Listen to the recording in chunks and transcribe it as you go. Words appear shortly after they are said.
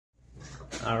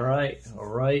All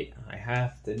right. I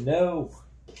have to know.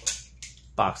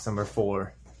 Box number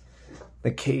 4.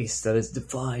 The case that has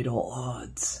defied all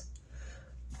odds.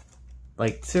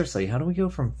 Like, seriously, how do we go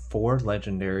from 4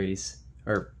 legendaries,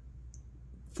 or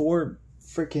 4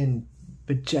 freaking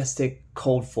majestic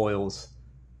cold foils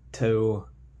to...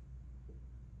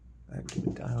 I don't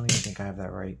even think I have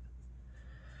that right.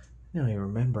 I don't even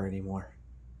remember anymore.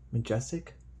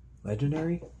 Majestic?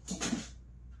 Legendary?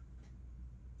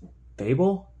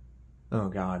 FaB? Oh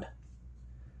god.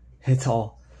 It's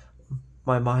all...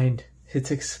 My mind,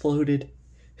 it's exploded.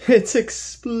 It's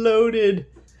exploded!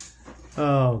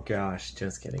 Oh gosh,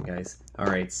 just kidding, guys.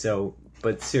 Alright, so,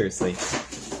 but seriously.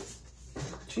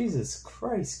 Jesus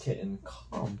Christ, kitten,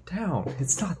 calm down.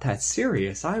 It's not that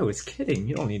serious. I was kidding.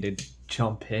 You don't need to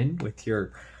jump in with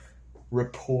your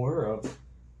rapport of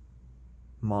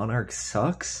Monarch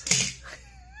sucks.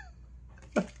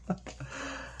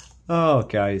 Oh,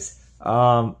 guys.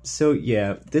 So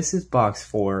yeah, this is box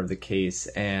 4 of the case,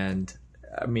 and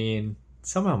I mean,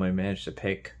 somehow I managed to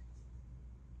pick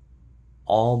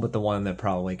all but the one that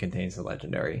probably contains the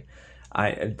legendary.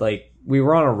 We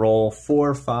were on a roll, 4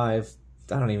 or 5,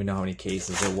 I don't even know how many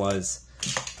cases it was,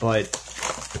 but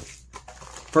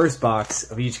first box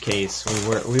of each case,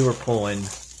 we were pulling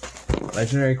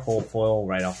legendary cold foil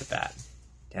right off the bat,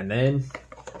 and then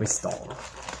we stalled,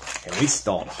 and we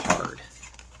stalled hard.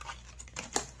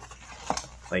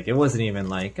 Like, it wasn't even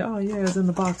like, oh yeah, it was in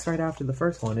the box right after the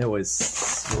first one. It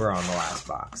was, we're on the last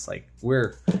box. Like,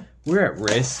 we're at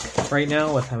risk right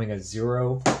now with having a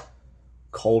 0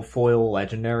 cold foil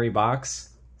legendary box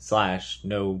 /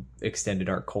 no extended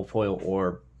art cold foil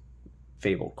or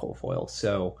FaB cold foil.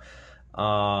 So,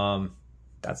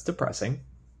 that's depressing.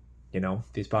 You know,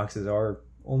 these boxes are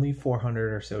only $400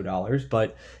 or so,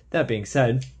 but that being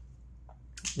said,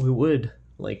 we would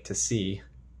like to see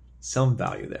some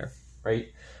value there, right?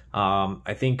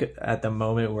 I think at the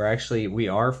moment we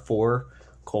are 4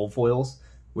 cold foils,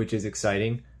 which is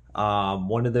exciting.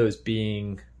 One of those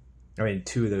being,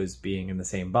 2 of those being in the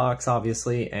same box,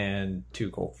 obviously, and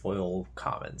 2 cold foil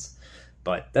commons.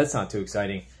 But that's not too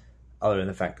exciting, other than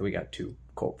the fact that we got 2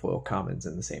 cold foil commons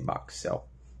in the same box. So,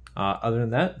 other than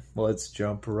that, well, let's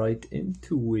jump right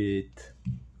into it.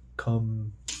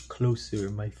 Come closer,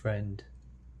 my friend.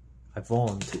 I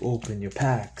want to open your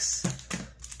packs.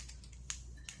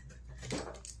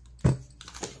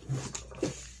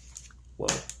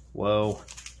 Whoa.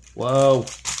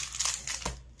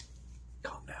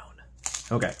 Calm down.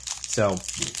 Okay, so.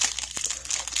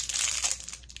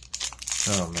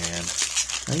 Oh man.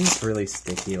 I think it's really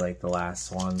sticky like the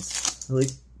last ones. Like,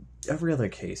 every other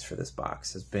case for this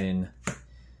box has been.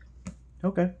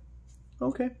 Okay.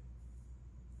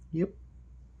 Yep.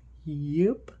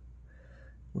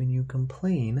 When you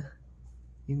complain,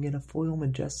 you can get a foil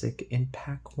majestic in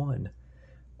pack 1.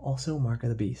 Also Mark of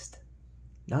the Beast.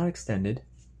 Not extended.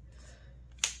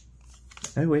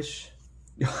 I wish.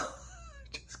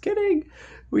 Just kidding.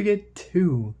 We get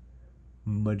 2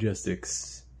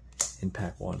 majestics in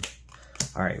pack 1.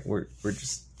 All right, we're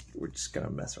just gonna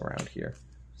mess around here.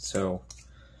 So,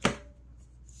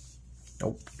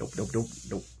 nope.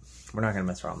 We're not gonna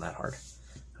mess around that hard.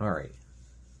 All right,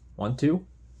 1, 2.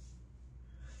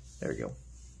 There we go.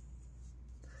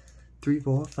 3,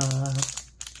 4, 5.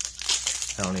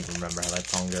 I don't even remember how that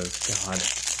song goes. God.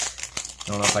 I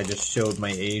don't know if I just showed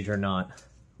my age or not.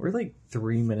 We're like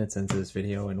 3 minutes into this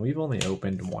video and we've only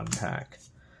opened 1 pack.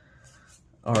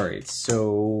 Alright,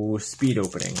 so speed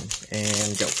opening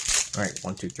and go. Alright,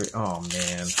 1, 2, 3. Oh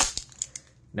man.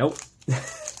 Nope.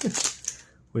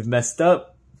 We've messed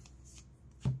up.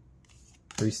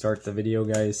 Restart the video,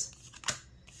 guys.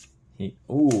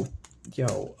 Oh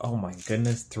my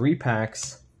goodness. 3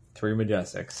 packs, 3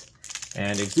 majestics.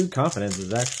 And Exude Confidence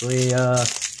is actually,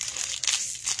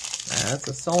 that's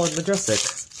a solid majestic.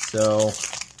 So,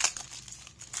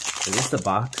 is this the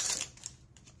box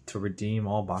to redeem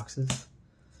all boxes?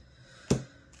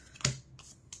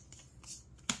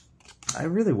 I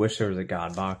really wish there was a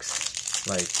God box.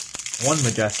 Like, 1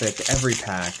 majestic every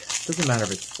pack. Doesn't matter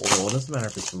if it's foil, doesn't matter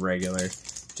if it's regular.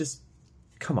 Just,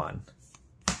 come on.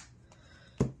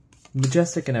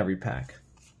 Majestic in every pack.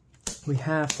 We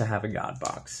have to have a God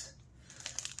box.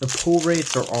 The pull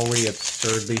rates are already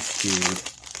absurdly skewed.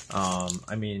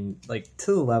 I mean, like,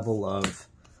 to the level of,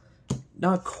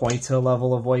 not quite to the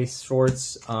level of Weiss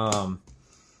shorts, although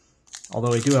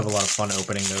I do have a lot of fun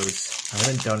opening those. I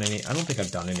haven't done any, I don't think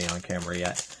I've done any on camera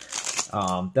yet.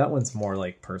 That one's more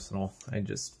like personal. I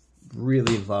just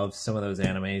really love some of those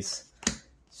animes.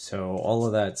 So all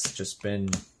of that's just been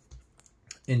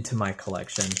into my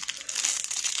collection.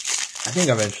 I think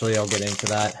eventually I'll get into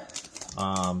that.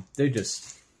 They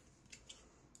just,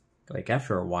 like,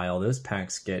 after a while, those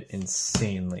packs get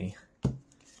insanely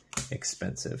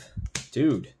expensive.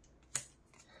 Dude.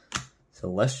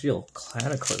 Celestial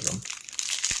Cataclysm.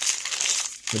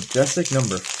 Majestic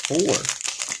number 4.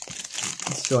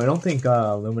 So I don't think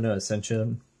Lumina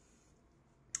Ascension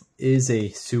is a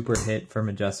super hit for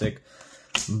Majestic,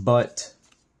 but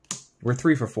we're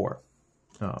 3 for 4.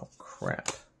 Oh, crap.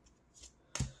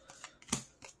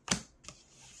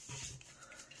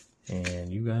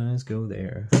 And you guys go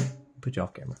there. Put you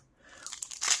off camera.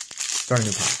 Start a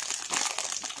new pack.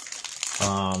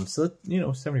 So, you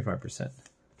know, 75%.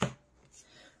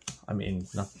 I mean,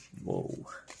 not, whoa.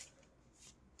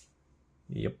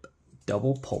 Yep.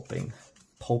 Double pulping.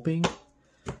 Pulping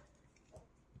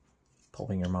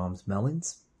your mom's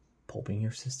melons. Pulping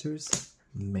your sister's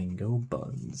mango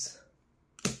buns.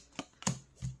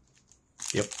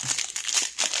 Yep.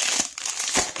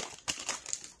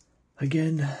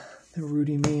 Again, the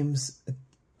Rudy memes.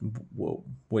 Whoa,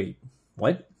 wait,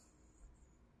 what?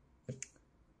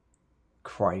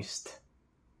 Christ.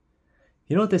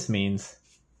 You know what this means?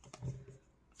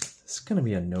 This is gonna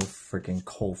be a no freaking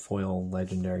cold foil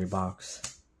legendary box.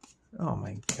 Oh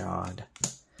my god.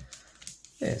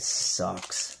 This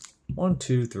sucks. 1,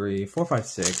 2, 3, 4, 5,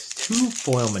 6. 2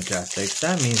 foil majestics.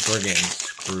 That means we're getting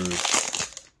screwed.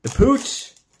 The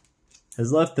pooch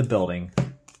has left the building.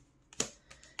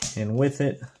 And with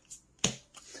it,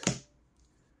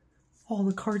 all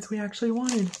the cards we actually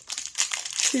wanted.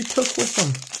 He took with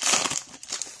them.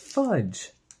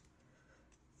 Fudge.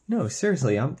 No,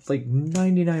 seriously, I'm like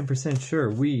 99%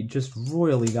 sure we just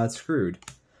royally got screwed.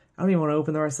 I don't even want to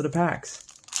open the rest of the packs.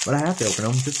 But I have to open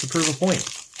them just to prove a point.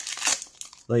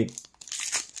 Like,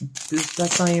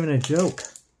 that's not even a joke.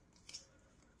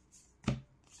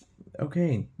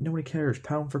 Okay, nobody cares.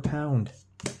 Pound for pound.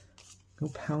 Go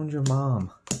pound your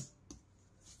mom.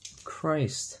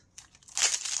 Christ.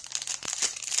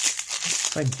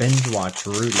 If I binge watch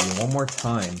Rudy one more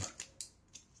time,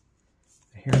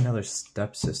 I hear another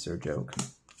stepsister joke.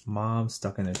 Mom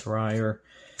stuck in a dryer,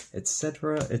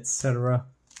 etc., etc.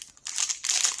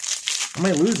 I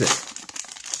might lose it.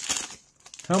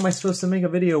 How am I supposed to make a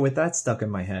video with that stuck in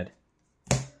my head?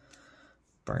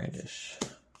 Brandish.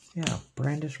 Yeah,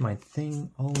 brandish my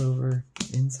thing all over,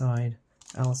 inside,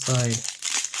 outside.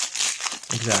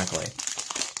 Exactly.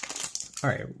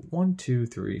 Alright, 1, 2,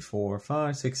 3, 4,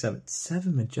 5, 6, 7.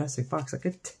 7 majestic box. I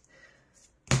could.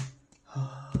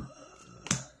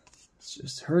 This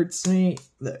just hurts me.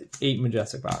 The 8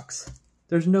 majestic box.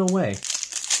 There's no way.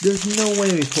 There's no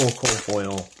way we pull cold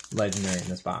foil legendary in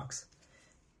this box.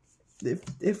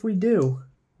 If we do,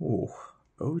 ooh,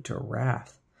 Ode to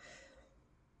Wrath.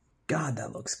 God,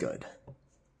 that looks good.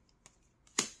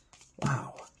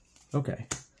 Wow. Okay.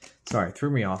 Sorry,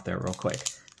 threw me off there real quick.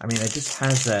 I mean, it just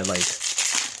has that, like,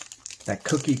 that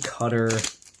cookie cutter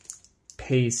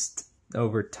paste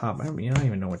over top. I don't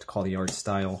even know what to call the art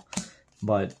style.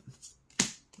 But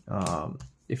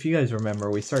if you guys remember,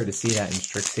 we started to see that in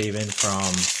Strixhaven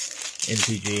from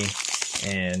MTG.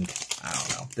 And I don't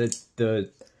know.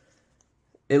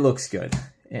 It looks good.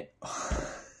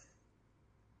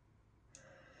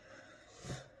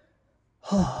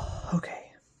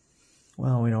 Okay.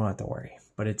 Well, we don't have to worry.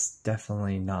 But it's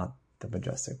definitely not the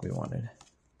majestic we wanted.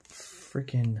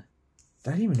 Freaking...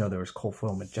 I didn't even know there was cold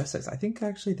foil majestics. I think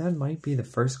actually that might be the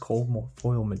first cold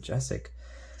foil majestic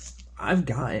I've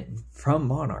gotten from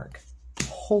Monarch.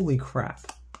 Holy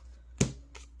crap.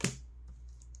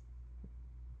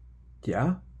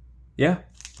 Yeah? Yeah,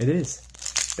 it is.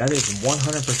 That is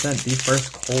 100% the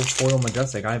first cold foil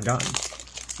majestic I've gotten.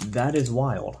 That is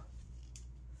wild.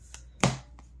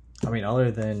 I mean,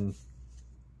 other than...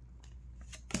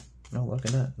 Oh, look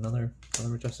at that. Another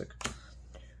majestic.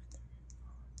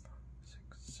 6,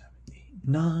 7, 8,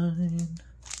 9.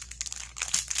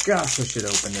 Gosh, I should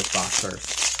open this box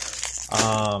first.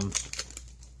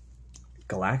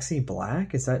 Galaxy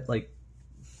Black? Is that like...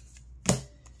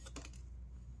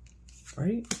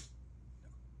 Right?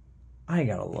 I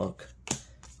gotta look.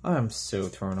 I'm so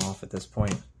thrown off at this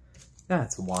point.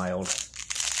 That's wild.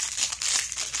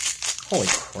 Holy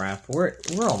crap, we're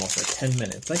almost at 10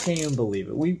 minutes. I can't even believe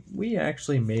it. We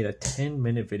actually made a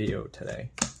 10-minute video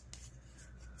today.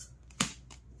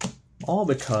 All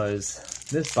because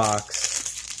this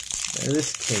box,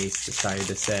 this case decided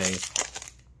to say,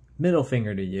 middle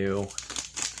finger to you.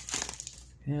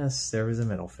 Yes, there was a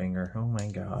middle finger. Oh my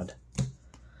god.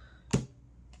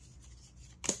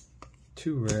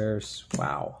 2 rares.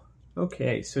 Wow.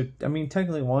 Okay, so, I mean,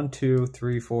 technically 1, 2,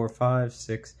 3, 4, 5,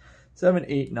 6, 7,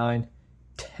 8, 9,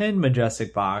 10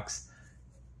 majestic box.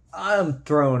 I'm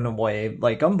thrown away.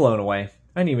 Like, I'm blown away.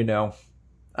 I didn't even know.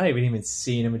 I haven't even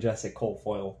seen a Majestic Cold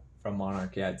Foil from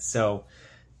Monarch yet. So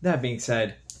that being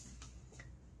said,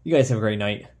 you guys have a great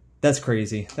night. That's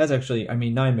crazy. That's actually, I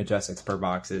mean, 9 Majestics per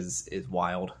box is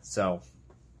wild. So,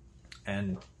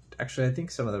 and actually I think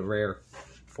some of the rare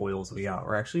foils we got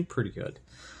were actually pretty good.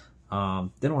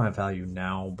 They don't have value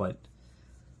now, but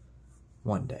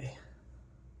one day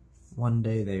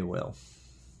they will.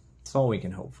 That's all we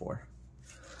can hope for.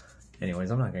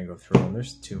 Anyways, I'm not going to go through them.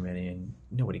 There's too many and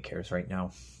nobody cares right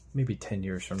now. Maybe 10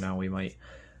 years from now we might.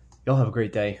 Y'all have a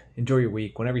great day. Enjoy your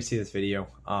week. Whenever you see this video,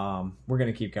 we're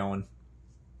going to keep going.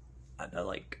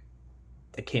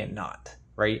 I can't not,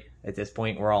 right? At this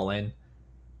point, we're all in.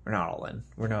 We're not all in.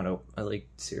 We're not, like,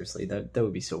 seriously, that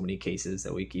would be so many cases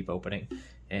that we keep opening.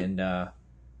 And I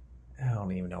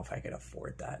don't even know if I could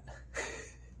afford that.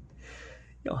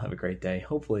 Y'all have a great day.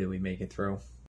 Hopefully we make it through.